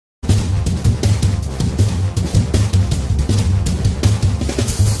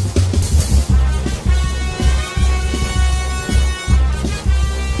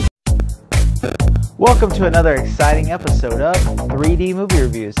Welcome to another exciting episode of 3D Movie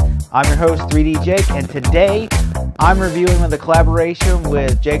Reviews. I'm your host, 3D Jake, and today I'm reviewing with a collaboration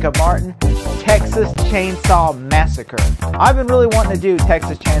with Jacob Martin, Texas Chainsaw Massacre. I've been really wanting to do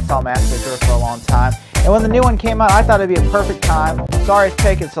Texas Chainsaw Massacre for a long time, and when the new one came out, I thought it'd be a perfect time. Sorry it's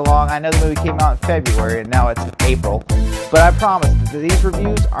taken so long. I know the movie came out in February, and now it's April, but I promise that these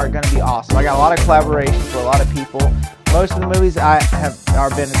reviews are going to be awesome. I got a lot of collaborations with a lot of people. Most of the movies I have are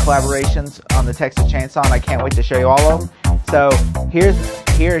been collaborations on the Texas Chainsaw, and I can't wait to show you all of them. So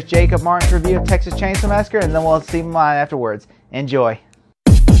here's Jacob Martin's review of Texas Chainsaw Massacre, and then we'll see mine afterwards. Enjoy.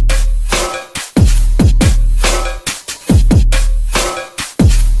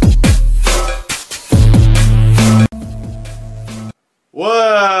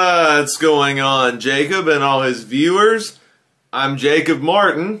 What's going on, Jacob and all his viewers? I'm Jacob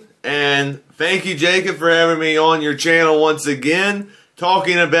Martin, and thank you, Jacob, for having me on your channel once again,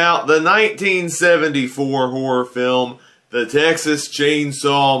 talking about the 1974 horror film, The Texas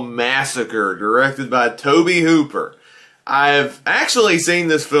Chainsaw Massacre, directed by Tobe Hooper. I've actually seen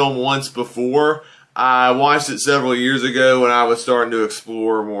this film once before. I watched it several years ago when I was starting to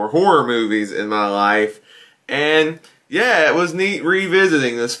explore more horror movies in my life, and yeah, it was neat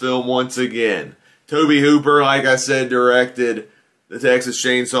revisiting this film once again. Tobe Hooper, like I said, directed The Texas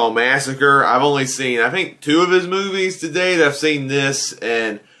Chainsaw Massacre. I've only seen, I think, 2 of his movies to date. I've seen this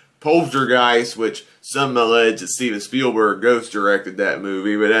and Poltergeist, which some allege that Steven Spielberg ghost directed that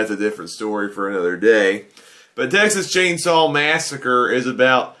movie, but that's a different story for another day. But Texas Chainsaw Massacre is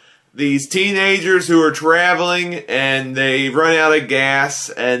about these teenagers who are traveling and they run out of gas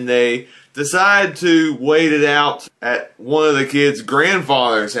and they decide to wait it out at one of the kids'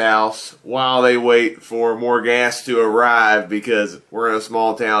 grandfather's house while they wait for more gas to arrive, because we're in a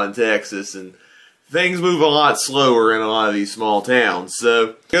small town in Texas and things move a lot slower in a lot of these small towns.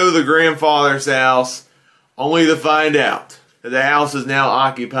 So go to the grandfather's house only to find out that the house is now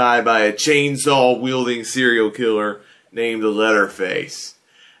occupied by a chainsaw-wielding serial killer named Leatherface.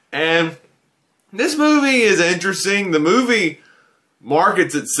 And this movie is interesting. The movie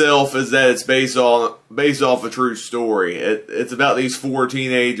markets itself as that it's based off a true story. It's about these 4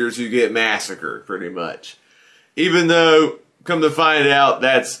 teenagers who get massacred, pretty much. Even though, come to find out,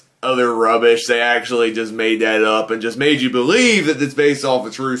 that's other rubbish. They actually just made that up and just made you believe that it's based off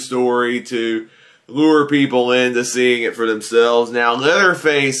a true story to lure people into seeing it for themselves. Now,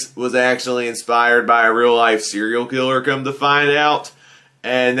 Leatherface was actually inspired by a real-life serial killer, come to find out,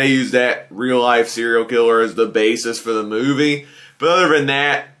 and they used that real-life serial killer as the basis for the movie. But other than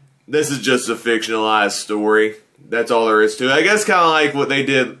that, this is just a fictionalized story. That's all there is to it. I guess kind of like what they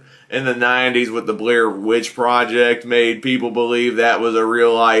did in the 90s with the Blair Witch Project, made people believe that was a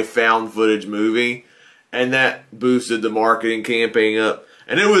real-life found footage movie. And that boosted the marketing campaign up.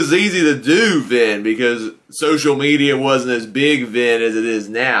 And it was easy to do then because social media wasn't as big then as it is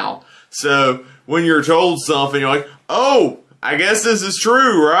now. So when you're told something, you're like, oh, I guess this is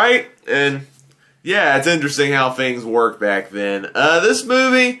true, right? And yeah, it's interesting how things worked back then. This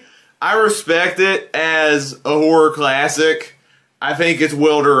movie, I respect it as a horror classic. I think it's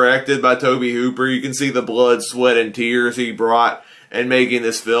well directed by Tobe Hooper. You can see the blood, sweat, and tears he brought in making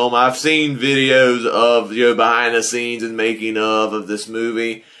this film. I've seen videos of, behind the scenes and making of this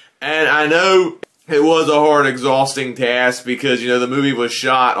movie. And I know it was a hard, exhausting task because, the movie was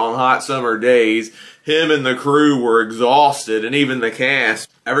shot on hot summer days. Him and the crew were exhausted, and even the cast.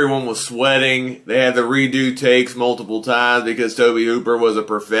 Everyone was sweating. They had to redo takes multiple times because Tobe Hooper was a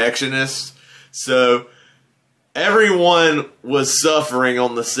perfectionist. So everyone was suffering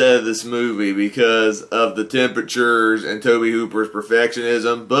on the set of this movie because of the temperatures and Tobe Hooper's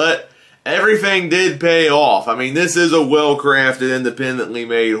perfectionism. But everything did pay off. I mean, this is a well-crafted, independently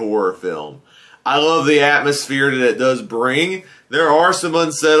made horror film. I love the atmosphere that it does bring. There are some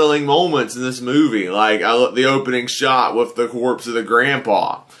unsettling moments in this movie, like I love the opening shot with the corpse of the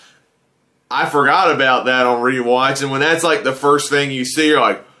grandpa. I forgot about that on rewatch, and when that's like the first thing you see, you're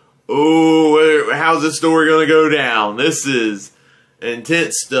like, oh, how's this story going to go down? This is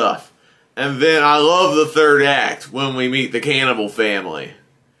intense stuff. And then I love the third act when we meet the cannibal family.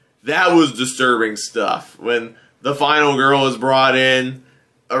 That was disturbing stuff. When the final girl is brought in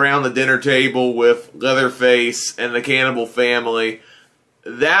around the dinner table with Leatherface and the cannibal family,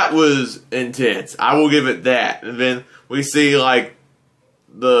 that was intense. I will give it that. And then we see, like,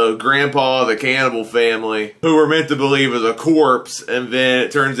 the grandpa of the cannibal family, who we're meant to believe is a corpse, and then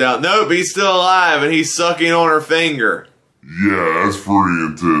it turns out, nope, he's still alive, and he's sucking on her finger. Yeah, that's pretty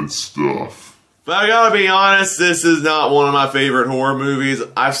intense stuff. But I gotta be honest, this is not one of my favorite horror movies.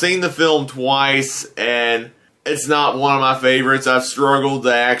 I've seen the film twice, and it's not one of my favorites. I've struggled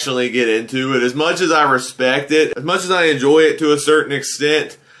to actually get into it. As much as I respect it, as much as I enjoy it to a certain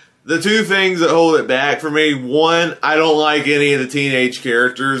extent, the two things that hold it back for me, one, I don't like any of the teenage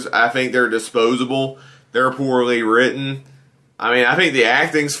characters. I think they're disposable. They're poorly written. I mean, I think the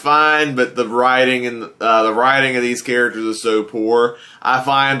acting's fine, but the writing and the writing of these characters is so poor. I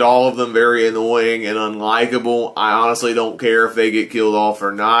find all of them very annoying and unlikable. I honestly don't care if they get killed off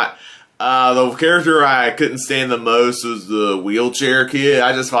or not. The character I couldn't stand the most was the wheelchair kid.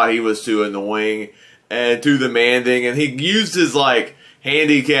 I just thought he was too annoying and too demanding, and he used his, like,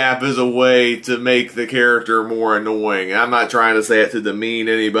 handicap as a way to make the character more annoying. I'm not trying to say it to demean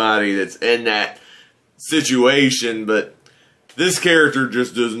anybody that's in that situation, but this character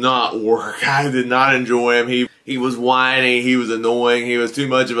just does not work. I did not enjoy him. He was whiny, he was annoying, he was too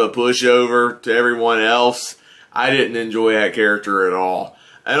much of a pushover to everyone else. I didn't enjoy that character at all.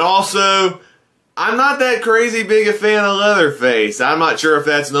 And also, I'm not that crazy big a fan of Leatherface. I'm not sure if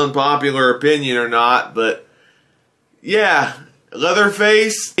that's an unpopular opinion or not, but yeah,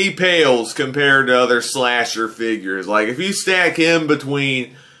 Leatherface, he pales compared to other slasher figures. Like, if you stack him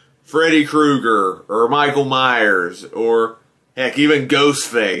between Freddy Krueger or Michael Myers or heck, even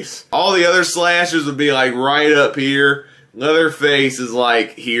Ghostface, all the other slashers would be like right up here. Leatherface is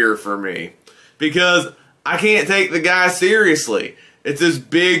like here for me because I can't take the guy seriously. It's this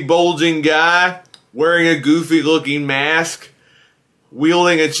big bulging guy wearing a goofy looking mask,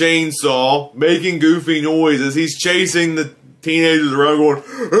 wielding a chainsaw, making goofy noises. He's chasing the teenagers around going,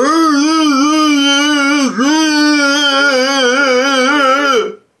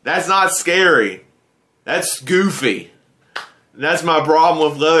 that's not scary. That's goofy. That's my problem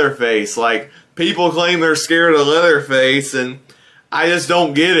with Leatherface. Like, people claim they're scared of Leatherface, and I just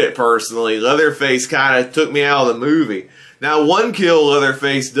don't get it personally. Leatherface kind of took me out of the movie. Now, one kill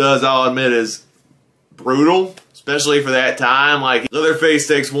Leatherface does, I'll admit, is brutal, especially for that time. Like, Leatherface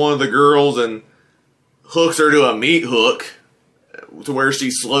takes one of the girls and hooks her to a meat hook to where she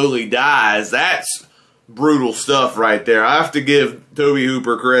slowly dies. That's brutal stuff right there. I have to give Tobe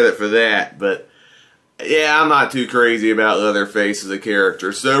Hooper credit for that, but yeah, I'm not too crazy about Leatherface as a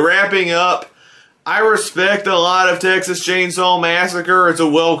character. So wrapping up, I respect a lot of Texas Chainsaw Massacre. It's a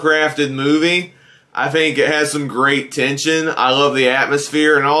well-crafted movie. I think it has some great tension. I love the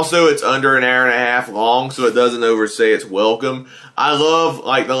atmosphere, and also it's under an hour and a half long, so it doesn't overstay its welcome. I love,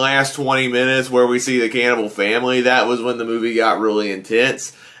 like, the last 20 minutes where we see the cannibal family. That was when the movie got really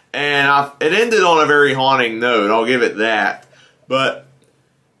intense. And it ended on a very haunting note, I'll give it that. But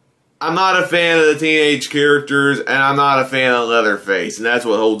I'm not a fan of the teenage characters, and I'm not a fan of Leatherface, and that's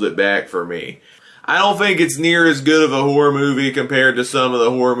what holds it back for me. I don't think it's near as good of a horror movie compared to some of the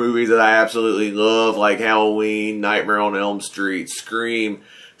horror movies that I absolutely love, like Halloween, Nightmare on Elm Street, Scream,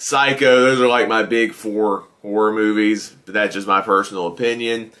 Psycho. Those are like my big 4 horror movies, but that's just my personal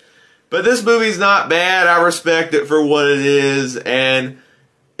opinion. But this movie's not bad. I respect it for what it is, and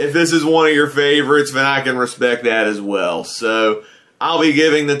if this is one of your favorites, then I can respect that as well. So I'll be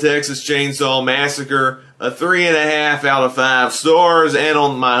giving the Texas Chainsaw Massacre a 3.5 out of 5 stars, and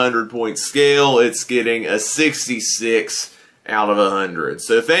on my 100-point scale, it's getting a 66 out of 100.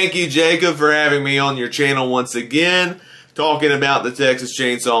 So thank you, Jacob, for having me on your channel once again, talking about the Texas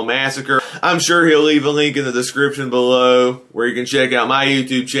Chainsaw Massacre. I'm sure he'll leave a link in the description below where you can check out my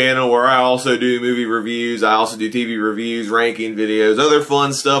YouTube channel where I also do movie reviews. I also do TV reviews, ranking videos, other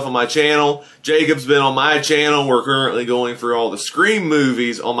fun stuff on my channel. Jacob's been on my channel. We're currently going through all the Scream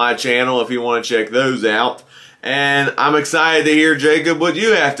movies on my channel if you want to check those out. And I'm excited to hear, Jacob, what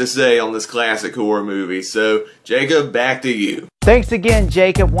you have to say on this classic horror movie. So, Jacob, back to you. Thanks again,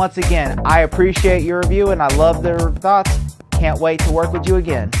 Jacob. Once again, I appreciate your review and I love the thoughts. Can't wait to work with you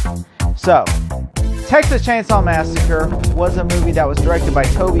again. So, Texas Chainsaw Massacre was a movie that was directed by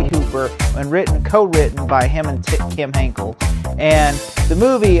Tobe Hooper and co-written by him and Kim Henkel. And the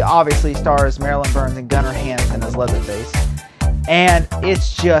movie obviously stars Marilyn Burns and Gunnar Hansen as Leatherface. And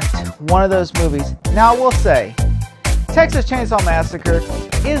it's just one of those movies. Now, I will say, Texas Chainsaw Massacre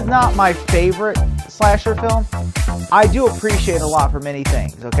is not my favorite slasher film. I do appreciate a lot for many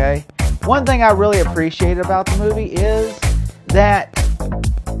things, okay? One thing I really appreciate about the movie is that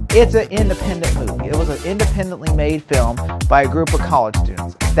it's an independent movie. It was an independently made film by a group of college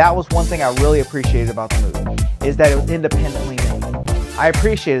students. That was one thing I really appreciated about the movie, is that it was independently made. I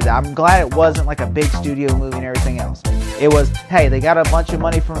appreciated that. I'm glad it wasn't like a big studio movie and everything else. It was, hey, they got a bunch of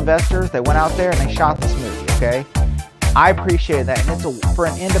money from investors, they went out there and they shot this movie, okay? I appreciate that, and for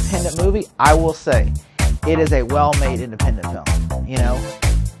an independent movie, I will say, it is a well-made independent film, you know?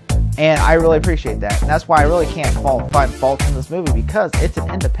 And I really appreciate that. And that's why I really can't find faults in this movie, because it's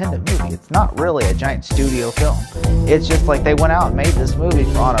an independent movie. It's not really a giant studio film. It's just like they went out and made this movie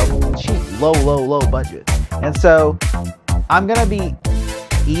on a cheap, low budget. And so I'm going to be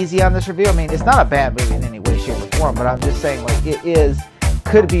easy on this review. I mean, it's not a bad movie in any way, shape, or form, but I'm just saying, like,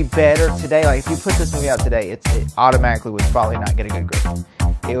 could be better today. Like, if you put this movie out today, it automatically would probably not get a good grade.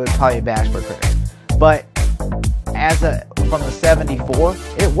 It would probably be bashed by critics. But from the 74,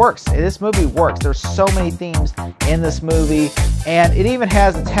 it works. This movie works. There's so many themes in this movie, and it even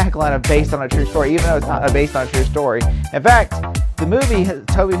has a tagline of based on a true story, even though it's not based on a true story. In fact, the movie,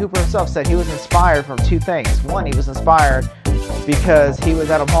 Tobe Hooper himself said he was inspired from two things. One, he was inspired because he was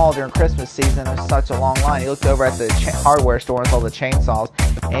at a mall during Christmas season. There's such a long line. He looked over at the hardware store and saw the chainsaws,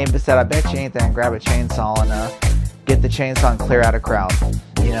 and he said, I bet you ain't there, and grab a chainsaw and get the chainsaw and clear out a crowd,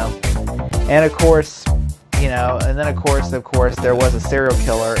 you know. And of course, you know, and then of course, there was a serial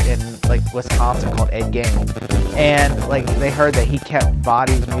killer in like Wisconsin called Ed Gein, and like they heard that he kept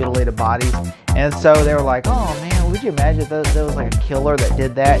bodies, mutilated bodies, and so they were like, oh man, would you imagine if there was like a killer that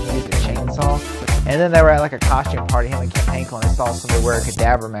did that and used a chainsaw? And then they were at like a costume party, him and Kim Henkel, and they saw somebody wear a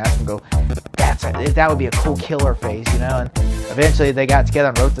cadaver mask and go, that would be a cool killer face, you know. And eventually they got together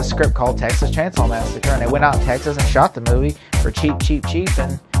and wrote the script called Texas Chainsaw Massacre, and they went out in Texas and shot the movie for cheap,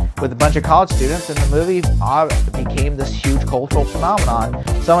 and with a bunch of college students, and the movie became this huge cultural phenomenon.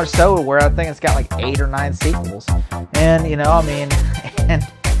 So much so where I think it's got like 8 or 9 sequels. And, you know, I mean,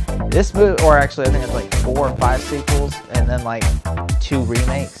 and this movie, or actually I think it's like 4 or 5 sequels, and then like 2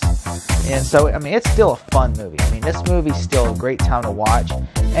 remakes. And so, I mean, it's still a fun movie. I mean, this movie's still a great time to watch.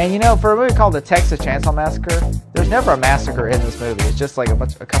 And, you know, for a movie called The Texas Chainsaw Massacre, there's never a massacre in this movie. It's just like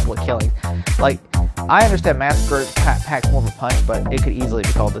a couple of killings. Like, I understand massacre packs more of a punch, but it could easily be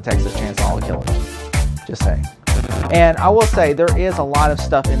called The Texas Chainsaw Killers. Just saying. And I will say, there is a lot of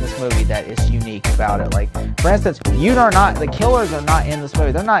stuff in this movie that is unique about it. Like, for instance, the killers are not in this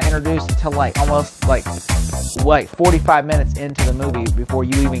movie. They're not introduced until like almost like 45 minutes into the movie before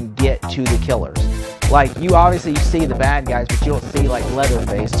you even get to the killers. Like, you see the bad guys, but you don't see like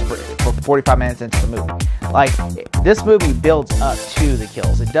Leatherface for 45 minutes into the movie. Like, this movie builds up to the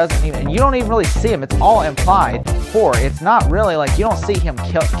kills. It doesn't even, and you don't even really see him. It's all implied horror. It's not really like, you don't see him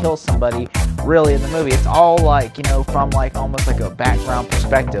kill somebody really in the movie. It's all like, you know, from like almost like a background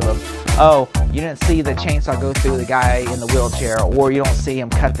perspective of, oh, you didn't see the chainsaw go through the guy in the wheelchair, or you don't see him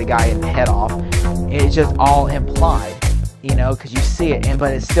cut the guy in the head off. It's just all implied, you know, because you see it,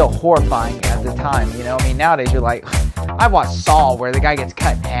 but it's still horrifying at the time, you know. I mean, nowadays you're like, I've watched Saw where the guy gets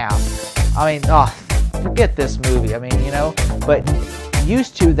cut in half. I mean, forget this movie. I mean, you know, but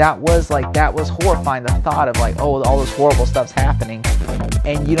used to, that was horrifying, the thought of like, oh, all this horrible stuff's happening,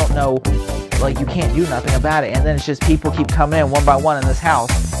 and you don't know, like, you can't do nothing about it. And then it's just people keep coming in one by one in this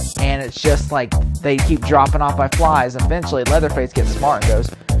house, and it's just like they keep dropping off by flies. Eventually Leatherface gets smart and goes,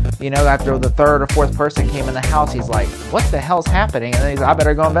 you know, after the 3rd or 4th person came in the house, he's like, what the hell's happening? And then he's like, I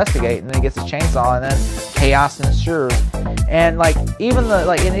better go investigate. And then he gets his chainsaw, and then chaos ensues. And like, even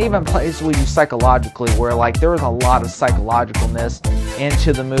it even plays with you psychologically, where like there was a lot of psychologicalness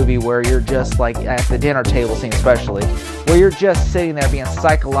into the movie, where you're just like, at the dinner table scene especially, where you're just sitting there being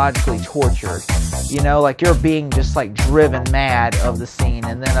psychologically tortured, you know, like you're being just like driven mad of the scene.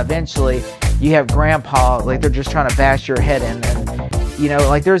 And then eventually you have grandpa, like they're just trying to bash your head in, and you know,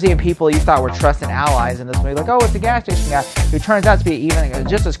 like there's even people you thought were trusted allies in this movie, like, oh, it's the gas station guy, who turns out to be even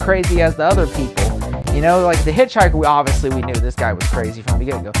just as crazy as the other people. You know, like the hitchhiker, we knew this guy was crazy from the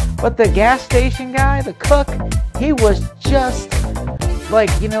get-go. But the gas station guy, the cook, he was just like,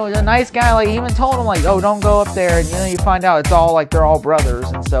 you know, a nice guy. Like, he even told him, like, oh, don't go up there. And, you know, you find out it's all like they're all brothers.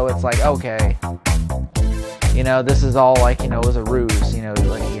 And so it's like, okay, you know, this is all like, you know, it was a ruse, you know,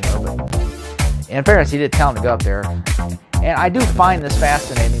 like, you know, but in fairness, he did tell him to go up there. And I do find this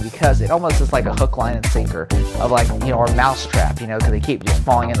fascinating because it almost is like a hook, line, and sinker of like, you know, or a mousetrap, you know, because they keep just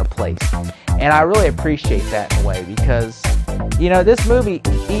falling into place. And I really appreciate that in a way because, you know, this movie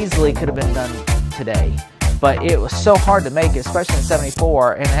easily could have been done today. But it was so hard to make, especially in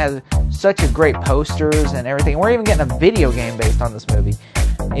 74, and it has such a great posters and everything. We're even getting a video game based on this movie,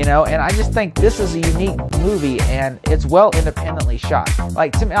 you know, and I just think this is a unique movie, and it's well independently shot.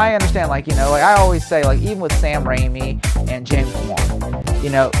 Like, to me, I understand, like, you know, like I always say, like, even with Sam Raimi and James Wan,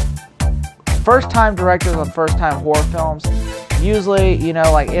 you know, first-time directors on first-time horror films, usually, you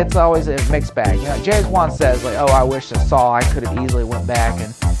know, like, it's always a mixed bag. You know, James Wan says, like, oh, I wish I saw, I could have easily went back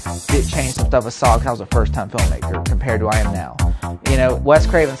and did change some stuff with Saw because I was a first-time filmmaker compared to I am now. You know, Wes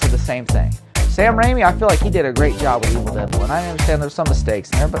Craven said the same thing. Sam Raimi, I feel like he did a great job with Evil Dead 1. I understand there's some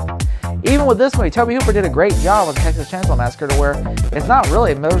mistakes in there, but even with this movie, Tobe Hooper did a great job with Texas Chainsaw Massacre to where it's not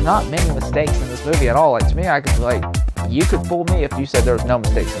really, there's not many mistakes in this movie at all. Like, to me, I could, like, you could fool me if you said there was no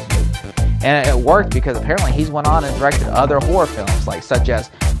mistakes in this movie. And it worked because apparently he's went on and directed other horror films, like such as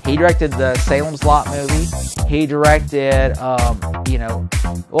he directed the Salem's Lot movie. He directed,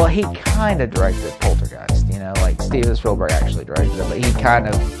 well, he kind of directed Poltergeist. Like Steven Spielberg actually directed it, but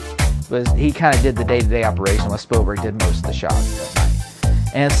he kind of did the day-to-day operation while Spielberg did most of the shots that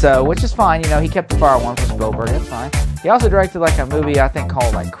night. And so, which is fine. He kept the fire warm for Spielberg. That's fine. He also directed like a movie I think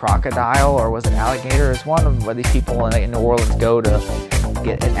called like Crocodile, or was it Alligator? It's one of where these people in New Orleans go to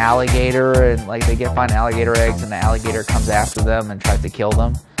get an alligator, and like they find alligator eggs, and the alligator comes after them and tries to kill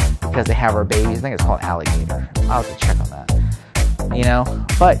them because they have her babies. I think it's called Alligator. I'll have to check on that.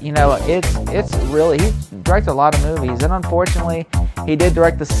 But it's really, he's directed a lot of movies, and unfortunately he did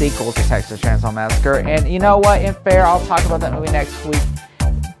direct the sequel to Texas Chainsaw Massacre. And you know what, in fair, I'll talk about that movie next week,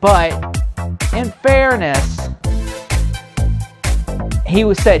 but in fairness,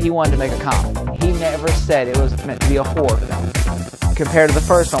 he said he wanted to make a comedy. He never said it was meant to be a horror film compared to the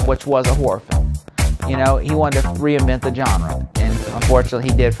first one, which was a horror film. He wanted to reinvent the genre, and unfortunately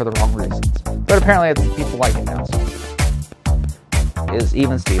he did for the wrong reasons. But apparently people like it now, so. Is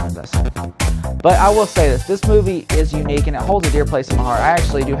even Stevens, I said. But I will say this movie is unique and it holds a dear place in my heart. I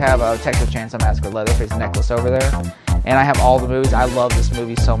actually do have a Texas Chainsaw Massacre Leatherface necklace over there, and I have all the movies. I love this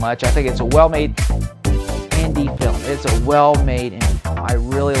movie so much. I think it's a well-made indie film. It's a well-made indie film. I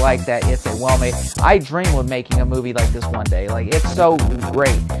really like that. It's a well-made. I dream of making a movie like this one day. Like, it's so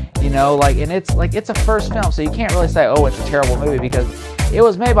great, and it's a first film, so you can't really say, oh, it's a terrible movie, because it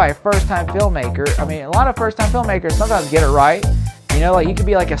was made by a first-time filmmaker. I mean, a lot of first-time filmmakers sometimes get it right. Like you could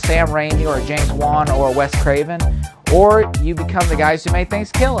be like a Sam Raimi or a James Wan or a Wes Craven, or you become the guys who made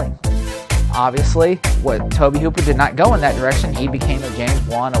things killing. Obviously, Tobe Hooper did not go in that direction. He became a James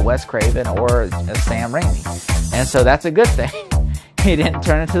Wan, a Wes Craven, or a Sam Raimi. And so that's a good thing. He didn't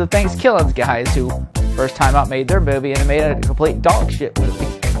turn into the Things Killings guys who first time out made their movie and made a complete dog shit movie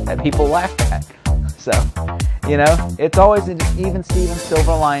that people laughed at. So, it's always an even Steven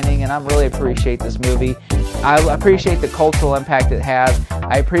silver lining, and I really appreciate this movie. I appreciate the cultural impact it has.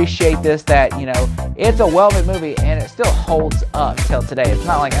 I appreciate that, it's a well-made movie, and it still holds up till today. It's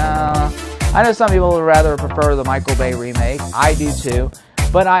not like, I know some people would rather prefer the Michael Bay remake. I do too.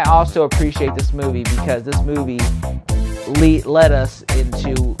 But I also appreciate this movie because this movie led us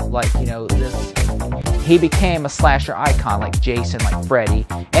into, this. He became a slasher icon like Jason, like Freddy.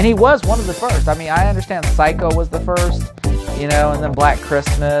 And he was one of the first. I mean, I understand Psycho was the first, and then Black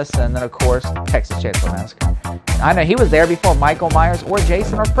Christmas, and then, of course, Texas Chainsaw Massacre. I know he was there before Michael Myers or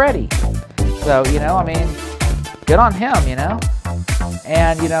Jason or Freddy. So, good on him,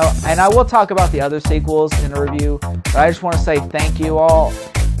 And, and I will talk about the other sequels in a review, but I just want to say thank you all.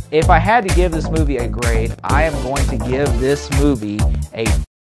 If I had to give this movie a grade, I am going to give this movie a